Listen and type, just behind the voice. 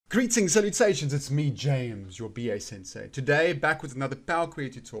Greetings, salutations, it's me, James, your BA Sensei. Today, back with another Power Query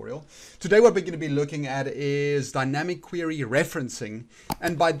tutorial. Today what we're going to be looking at is dynamic query referencing.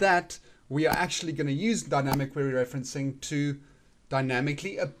 And by that, we are actually going to use dynamic query referencing to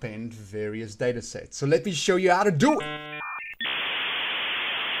dynamically append various data sets. So let me show you how to do it.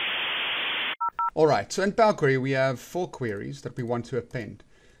 Alright, so in Power Query we have 4 queries that we want to append.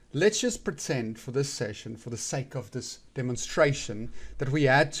 Let's just pretend for this session, for the sake of this demonstration, that we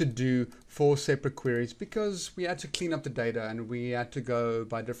had to do 4 separate queries because we had to clean up the data and we had to go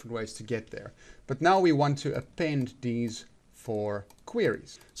by different ways to get there. But now we want to append these 4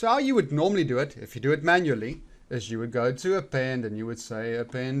 queries. So how you would normally do it, if you do it manually, is you would go to append and you would say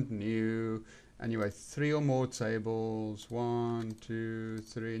append new, and you have 3 or more tables, 1, 2,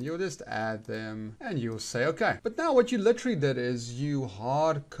 3, and you'll just add them and you'll say okay. But now what you literally did is you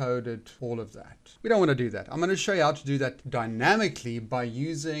hard coded all of that. We don't want to do that. I'm going to show you how to do that dynamically by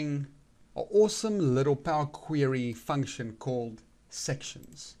using an awesome little Power Query function called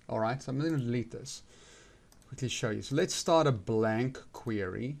sections. All right, so I'm going to delete this. Quickly show you. So let's start a blank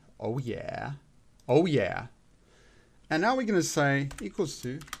query. Oh yeah. Oh yeah. And now we're going to say equals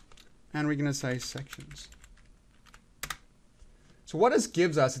to, and we're going to say sections. So what this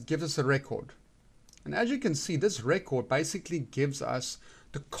gives us, it gives us a record. And as you can see, this record basically gives us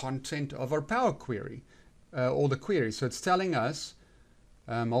the content of our Power Query, all the queries. So it's telling us,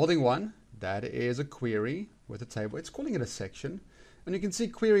 holding 1, that is a query with a table. It's calling it a section. And you can see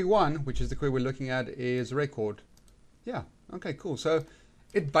query 1, which is the query we're looking at, is record. Yeah, okay, cool. So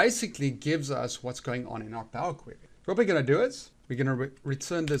it basically gives us what's going on in our Power Query. So what we're going to do is, we're going to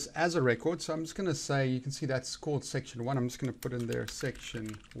return this as a record. So I'm just going to say, you can see that's called section 1. I'm just going to put in there section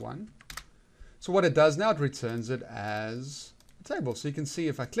 1. So what it does now, it returns it as a table. So you can see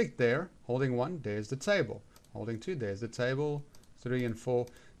if I click there, holding 1, there's the table. Holding 2, there's the table. 3 and 4.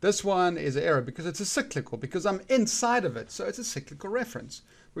 This one is an error because it's a cyclical, because I'm inside of it. So it's a cyclical reference.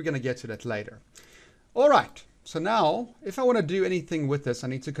 We're going to get to that later. All right. So now, if I want to do anything with this, I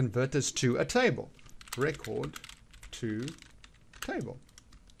need to convert this to a table. Record to table.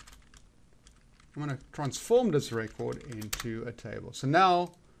 I'm going to transform this record into a table. So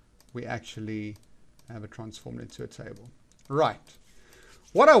now we actually have it transformed into a table. Right.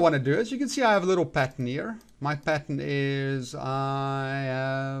 What I want to do is, you can see I have a little pattern here. My pattern is I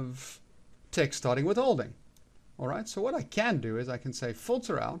have text starting with holding. All right. So what I can do is I can say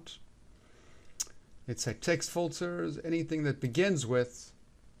filter out. Let's say text filters, anything that begins with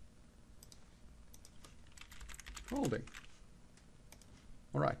holding.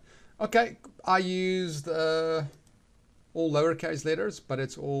 All right. Okay. I used all lowercase letters, but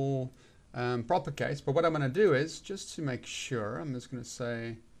it's all proper case. But what I'm going to do is, just to make sure, I'm just going to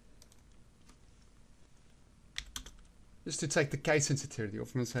say, just to take the case sensitivity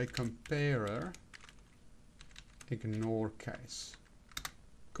off, I'm going to say comparer ignore case.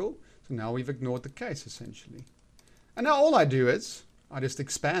 Cool. So now we've ignored the case essentially. And now all I do is, I just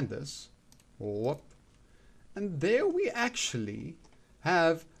expand this. Whoop. And there we actually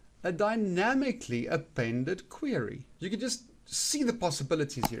have a dynamically appended query. You can just see the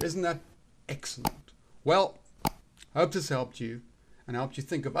possibilities here. Isn't that excellent? Well, I hope this helped you and helped you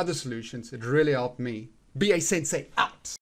think of other solutions. It really helped me. BA Sensei out.